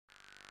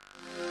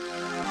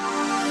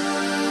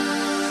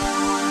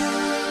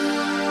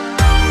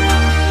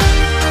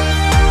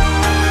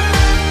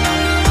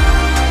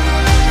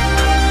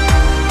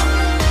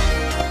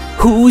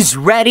Who's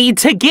ready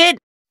to get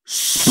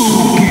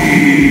spooky?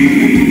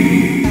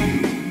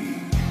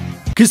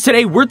 Because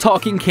today we're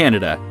talking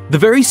Canada, the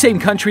very same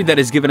country that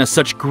has given us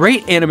such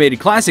great animated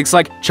classics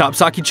like Chop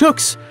Socky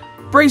Chooks,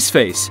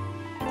 Braceface,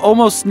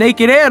 Almost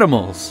Naked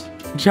Animals,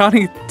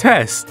 Johnny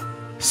Test,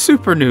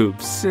 Super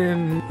Noobs,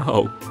 and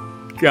oh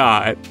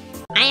god.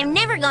 I am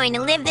never going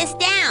to live this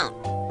down,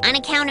 on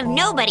account of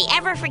nobody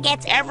ever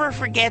forgets.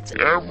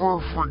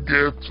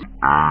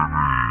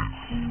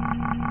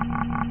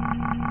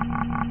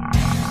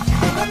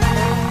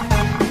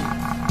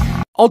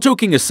 All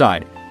joking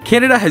aside,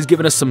 Canada has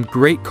given us some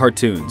great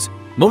cartoons,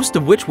 most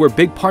of which were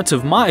big parts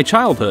of my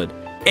childhood.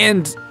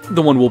 And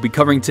the one we'll be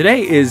covering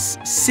today is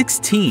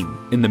 16.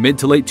 In the mid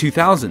to late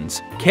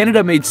 2000s,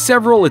 Canada made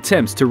several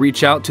attempts to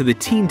reach out to the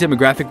teen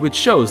demographic with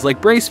shows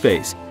like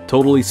Braceface,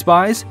 Totally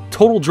Spies,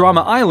 Total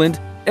Drama Island,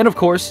 and of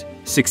course,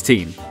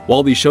 16.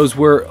 While these shows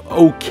were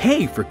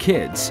okay for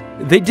kids,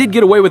 they did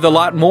get away with a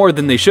lot more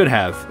than they should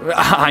have.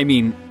 I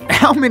mean,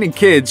 how many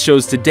kids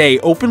shows today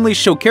openly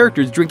show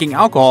characters drinking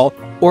alcohol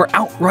or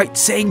outright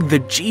saying the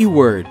G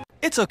word?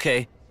 It's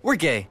okay, we're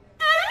gay.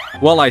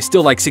 While I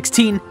still like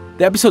 16,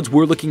 the episodes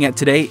we're looking at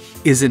today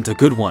isn't a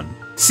good one.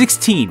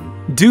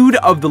 16. Dude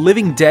of the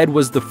Living Dead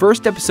was the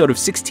first episode of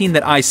 16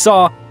 that I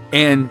saw,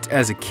 and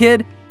as a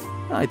kid,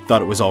 I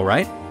thought it was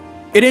alright.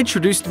 It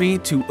introduced me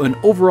to an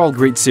overall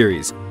great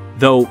series,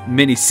 though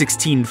many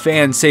 16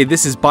 fans say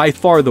this is by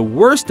far the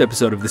worst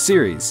episode of the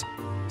series.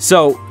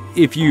 So,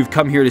 if you've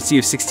come here to see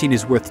if 16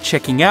 is worth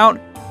checking out,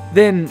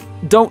 then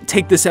don't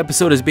take this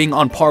episode as being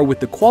on par with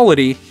the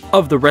quality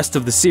of the rest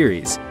of the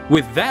series.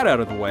 With that out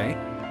of the way,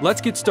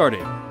 let's get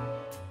started.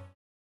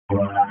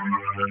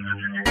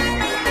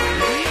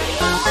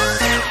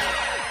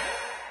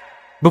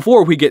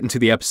 Before we get into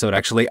the episode,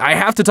 actually, I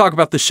have to talk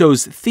about the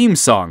show's theme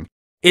song.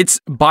 It's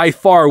by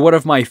far one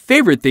of my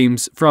favorite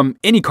themes from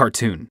any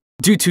cartoon.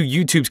 Due to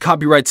YouTube's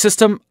copyright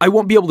system, I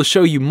won't be able to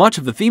show you much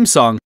of the theme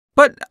song,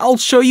 but I'll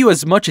show you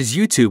as much as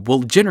YouTube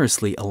will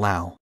generously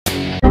allow.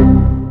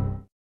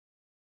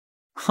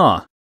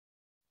 Huh.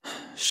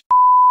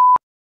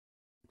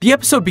 The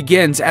episode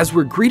begins as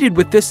we're greeted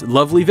with this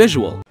lovely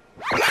visual.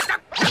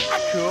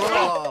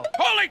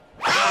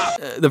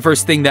 The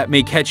first thing that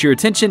may catch your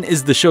attention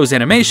is the show's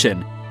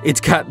animation. It's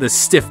got the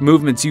stiff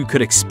movements you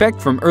could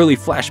expect from early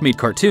Flash-made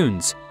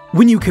cartoons.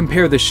 When you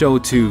compare the show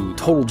to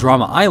Total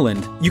Drama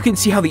Island, you can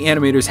see how the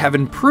animators have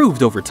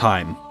improved over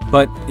time.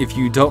 But if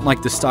you don't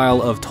like the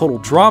style of Total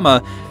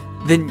Drama,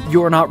 then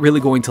you're not really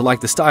going to like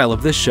the style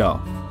of this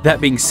show. That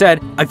being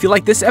said, I feel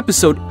like this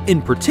episode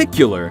in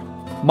particular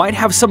might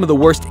have some of the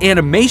worst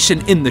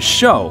animation in the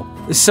show.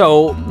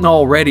 So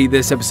already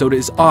this episode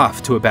is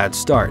off to a bad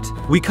start.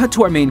 We cut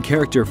to our main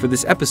character for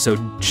this episode,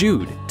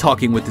 Jude,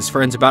 talking with his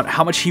friends about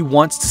how much he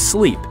wants to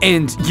sleep.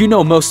 And you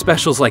know most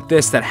specials like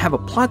this that have a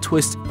plot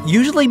twist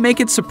usually make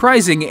it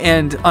surprising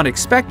and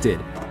unexpected.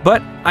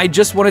 But I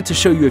just wanted to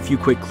show you a few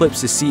quick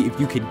clips to see if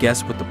you could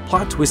guess what the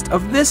plot twist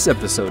of this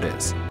episode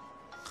is.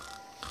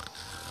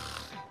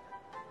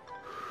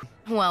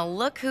 Well,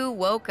 look who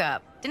woke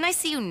up. Didn't I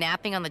see you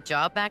napping on the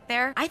job back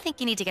there? I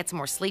think you need to get some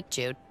more sleep,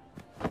 Jude.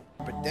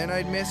 But then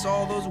I'd miss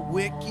all those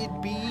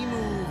wicked B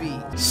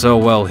movies. So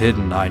well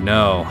hidden, I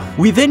know.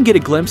 We then get a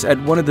glimpse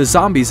at one of the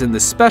zombies in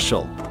this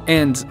special.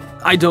 And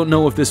I don't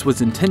know if this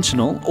was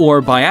intentional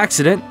or by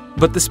accident,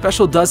 but the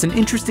special does an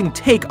interesting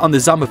take on the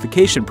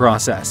zombification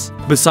process.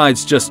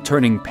 Besides just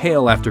turning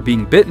pale after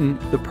being bitten,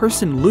 the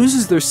person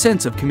loses their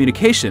sense of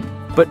communication,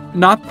 but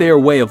not their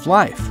way of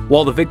life.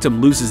 While the victim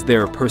loses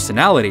their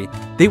personality,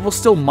 they will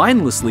still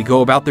mindlessly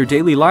go about their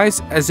daily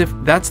lives as if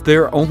that's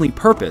their only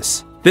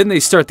purpose. Then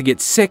they start to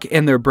get sick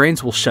and their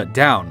brains will shut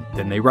down.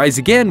 Then they rise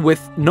again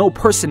with no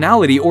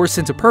personality or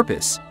sense of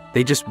purpose.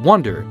 They just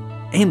wander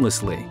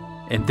aimlessly.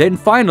 And then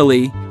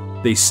finally,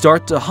 they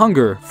start to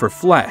hunger for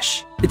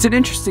flesh. It's an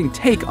interesting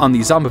take on the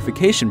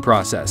zombification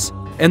process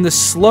and the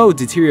slow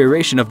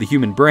deterioration of the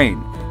human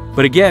brain.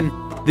 But again,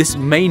 this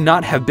may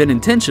not have been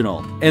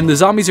intentional, and the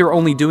zombies are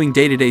only doing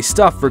day-to-day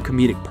stuff for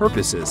comedic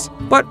purposes.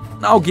 But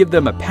I'll give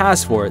them a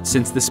pass for it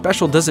since the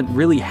special doesn't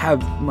really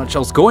have much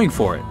else going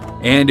for it.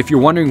 And if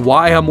you're wondering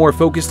why I'm more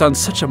focused on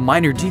such a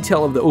minor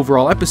detail of the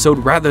overall episode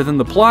rather than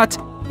the plot,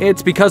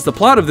 it's because the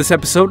plot of this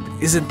episode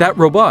isn't that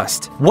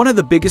robust. One of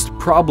the biggest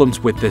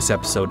problems with this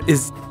episode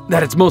is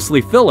that it's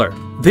mostly filler.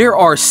 There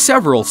are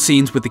several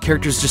scenes with the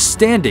characters just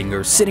standing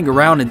or sitting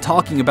around and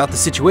talking about the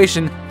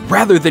situation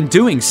rather than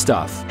doing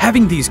stuff.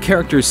 Having these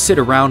characters sit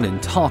around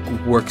and talk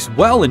works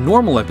well in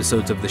normal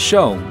episodes of the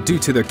show due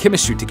to their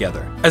chemistry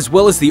together, as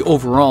well as the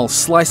overall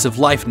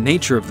slice-of-life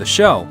nature of the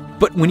show.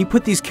 But when you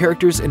put these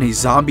characters in a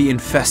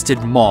zombie-infested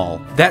mall,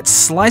 that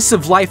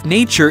slice-of-life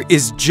nature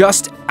is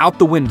just out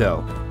the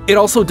window. It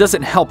also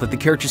doesn't help that the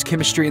characters'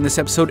 chemistry in this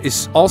episode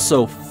is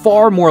also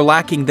far more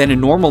lacking than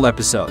in normal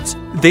episodes.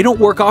 They don't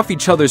work off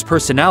each other's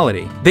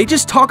personality. They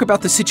just talk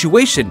about the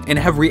situation and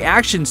have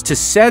reactions to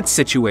said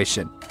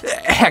situation.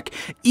 Heck,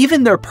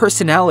 even their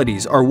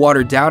personalities are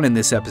watered down in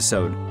this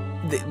episode.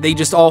 They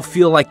just all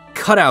feel like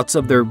cutouts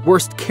of their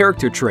worst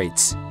character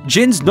traits.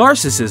 Jin's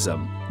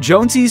narcissism,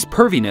 Jonesy's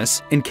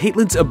perviness and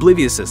Caitlin's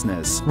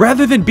obliviousness.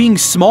 Rather than being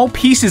small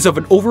pieces of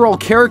an overall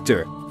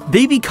character,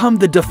 they become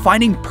the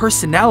defining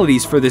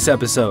personalities for this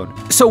episode.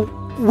 So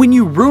when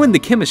you ruin the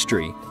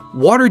chemistry,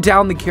 water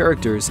down the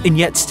characters, and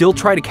yet still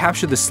try to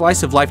capture the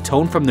slice of life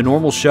tone from the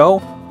normal show,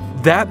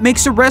 that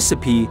makes a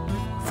recipe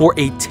for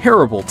a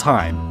terrible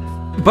time.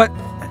 But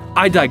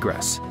I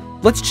digress.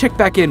 Let's check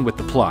back in with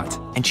the plot.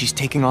 And she's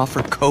taking off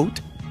her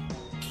coat?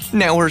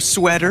 Now her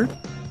sweater?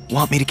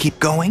 Want me to keep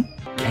going?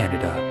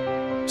 Canada.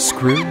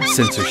 Screw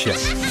censorship.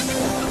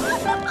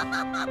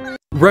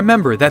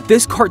 Remember that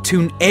this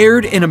cartoon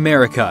aired in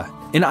America,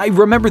 and I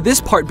remember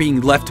this part being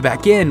left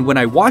back in when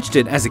I watched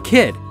it as a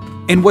kid.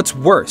 And what's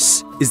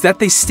worse is that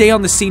they stay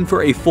on the scene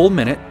for a full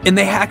minute, and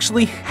they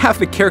actually have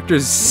the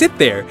characters sit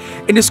there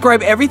and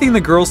describe everything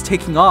the girl's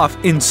taking off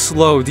in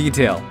slow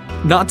detail.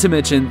 Not to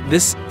mention,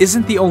 this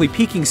isn't the only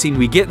peeking scene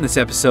we get in this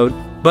episode,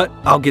 but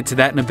I'll get to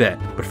that in a bit.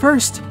 But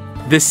first,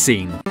 this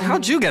scene.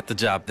 How'd you get the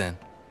job then?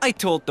 I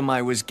told them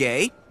I was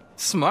gay.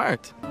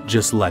 Smart.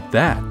 Just let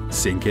that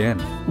sink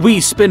in. We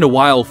spend a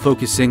while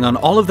focusing on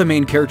all of the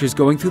main characters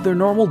going through their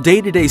normal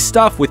day-to-day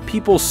stuff, with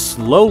people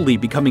slowly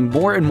becoming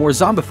more and more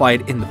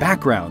zombified in the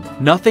background.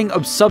 Nothing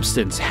of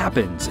substance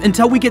happens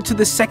until we get to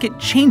the second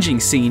changing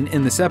scene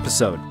in this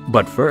episode.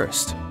 But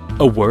first,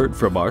 a word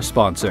from our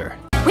sponsor.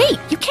 Wait,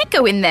 you can't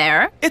go in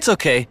there. It's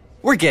okay.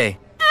 We're gay.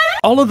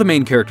 All of the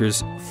main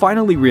characters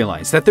finally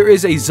realize that there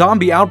is a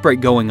zombie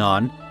outbreak going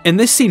on, and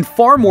this scene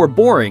far more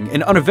boring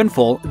and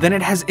uneventful than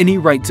it has any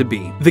right to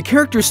be. The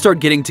characters start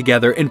getting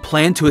together and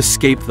plan to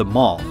escape the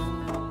mall,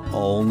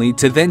 only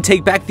to then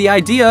take back the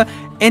idea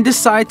and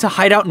decide to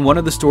hide out in one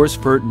of the stores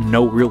for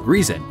no real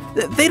reason.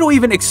 They don't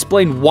even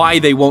explain why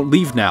they won't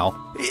leave now.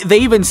 They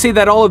even say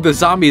that all of the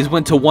zombies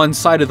went to one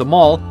side of the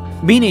mall,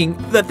 meaning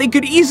that they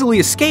could easily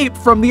escape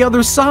from the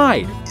other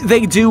side.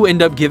 They do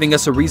end up giving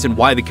us a reason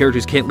why the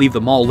characters can't leave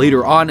the mall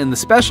later on in the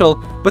special,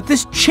 but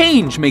this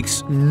change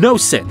makes no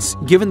sense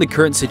given the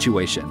current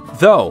situation.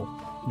 Though,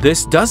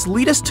 this does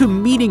lead us to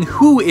meeting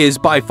who is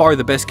by far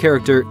the best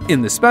character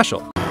in the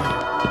special.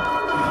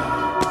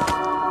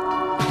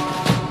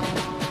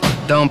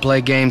 Don't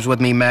play games with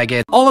me,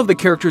 maggot. All of the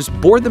characters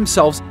board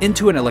themselves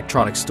into an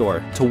electronics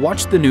store to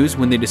watch the news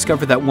when they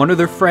discover that one of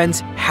their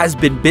friends has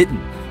been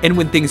bitten. And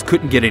when things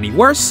couldn't get any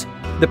worse,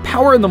 the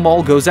power in the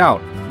mall goes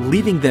out,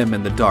 leaving them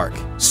in the dark.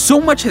 So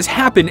much has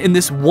happened in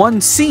this one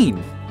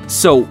scene.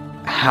 So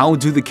how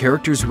do the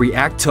characters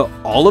react to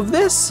all of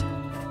this?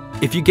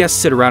 If you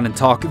guessed sit around and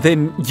talk,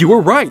 then you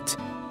were right.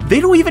 They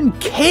don't even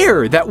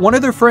care that one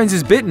of their friends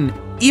is bitten,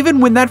 even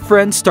when that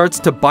friend starts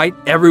to bite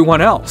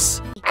everyone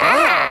else.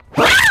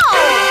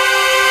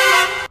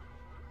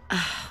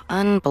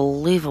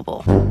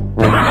 Unbelievable.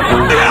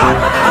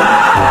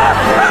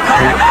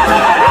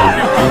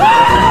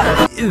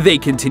 They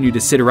continue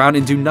to sit around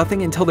and do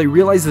nothing until they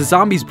realize the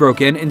zombies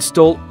broke in and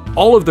stole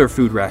all of their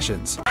food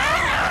rations.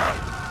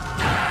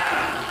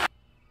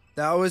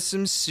 That was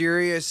some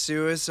serious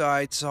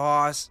suicide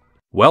sauce.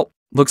 Well,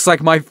 looks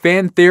like my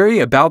fan theory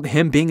about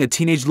him being a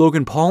teenage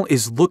Logan Paul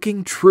is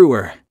looking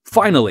truer.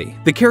 Finally,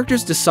 the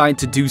characters decide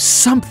to do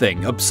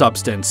something of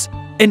substance,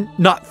 and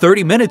not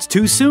 30 minutes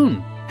too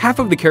soon. Half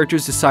of the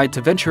characters decide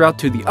to venture out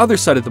to the other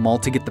side of the mall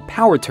to get the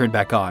power turned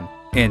back on.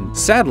 And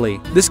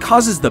sadly, this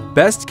causes the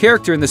best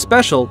character in the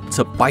special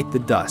to bite the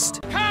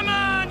dust. Come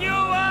on, you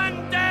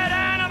undead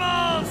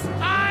animals!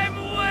 I'm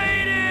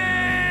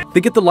waiting! They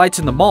get the lights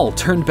in the mall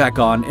turned back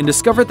on and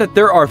discover that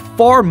there are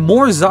far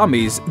more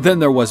zombies than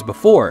there was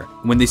before.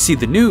 When they see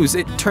the news,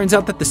 it turns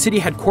out that the city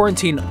had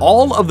quarantined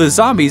all of the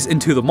zombies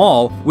into the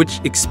mall, which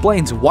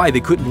explains why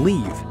they couldn't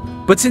leave.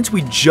 But since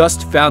we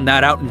just found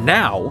that out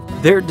now,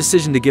 their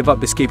decision to give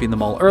up escaping the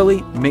mall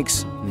early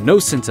makes no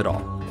sense at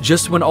all.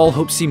 Just when all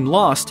hope seemed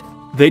lost,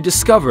 they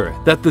discover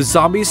that the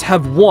zombies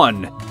have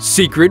one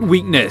secret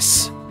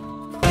weakness.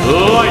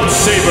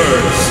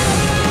 Lightsabers!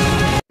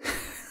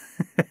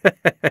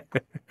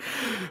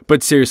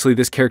 But seriously,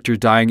 this character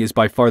dying is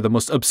by far the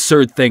most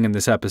absurd thing in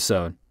this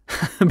episode.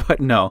 But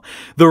no,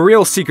 the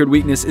real secret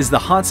weakness is the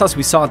hot sauce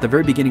we saw at the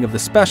very beginning of the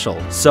special.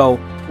 So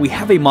we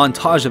have a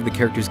montage of the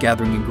characters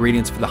gathering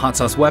ingredients for the hot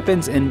sauce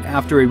weapons, and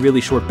after a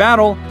really short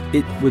battle,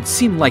 it would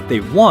seem like they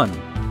won,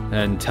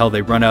 until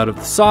they run out of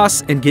the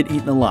sauce and get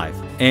eaten alive.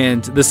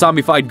 And the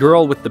zombified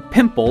girl with the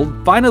pimple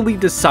finally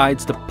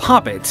decides to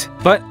pop it,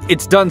 but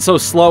it's done so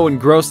slow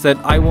and gross that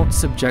I won't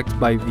subject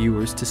my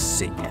viewers to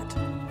seeing it.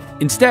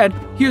 Instead,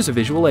 here's a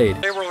visual aid.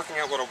 Today we're looking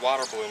at what a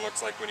water balloon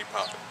looks like when you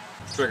pop it.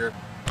 Trigger.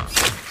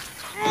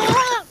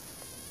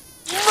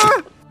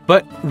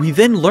 But we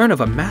then learn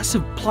of a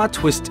massive plot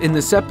twist in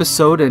this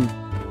episode, and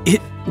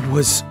it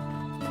was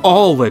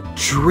all a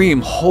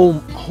dream.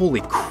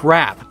 Holy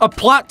crap. A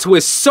plot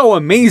twist so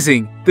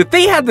amazing that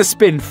they had to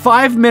spend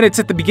 5 minutes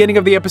at the beginning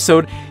of the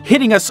episode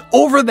hitting us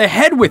over the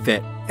head with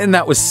it. And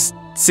that was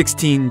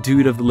 16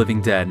 Dude of the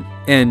Living Dead.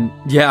 And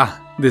yeah,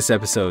 this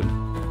episode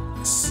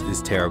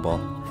is terrible.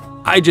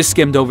 I just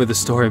skimmed over the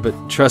story, but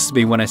trust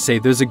me when I say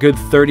there's a good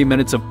 30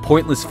 minutes of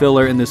pointless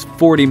filler in this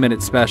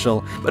 40-minute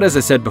special. But as I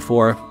said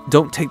before,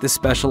 don't take this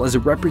special as a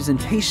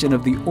representation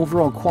of the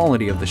overall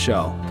quality of the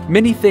show.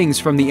 Many things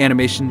from the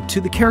animation to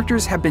the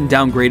characters have been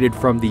downgraded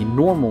from the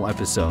normal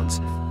episodes.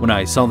 When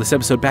I saw this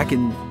episode back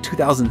in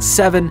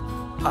 2007,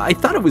 I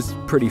thought it was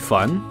pretty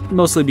fun,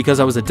 mostly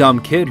because I was a dumb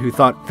kid who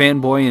thought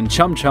Fanboy and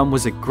Chum Chum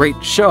was a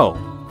great show.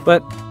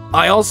 But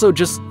I also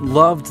just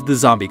loved the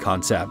zombie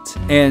concept,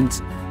 and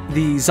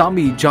the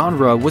zombie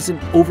genre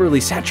wasn't overly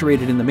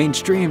saturated in the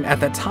mainstream at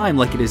that time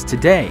like it is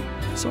today.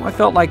 So I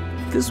felt like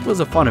this was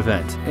a fun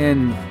event,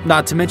 and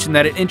not to mention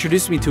that it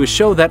introduced me to a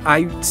show that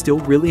I still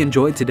really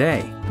enjoy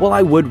today. While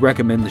I would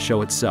recommend the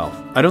show itself,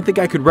 I don't think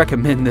I could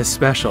recommend this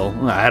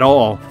special at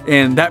all,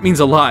 and that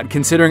means a lot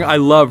considering I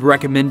love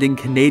recommending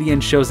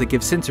Canadian shows that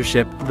give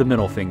censorship the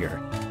middle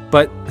finger.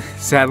 But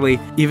sadly,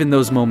 even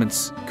those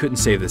moments couldn't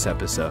save this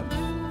episode.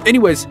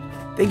 Anyways,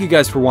 thank you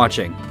guys for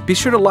watching. Be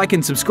sure to like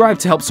and subscribe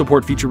to help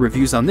support future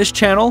reviews on this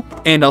channel,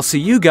 and I'll see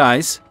you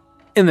guys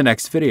in the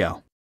next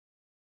video.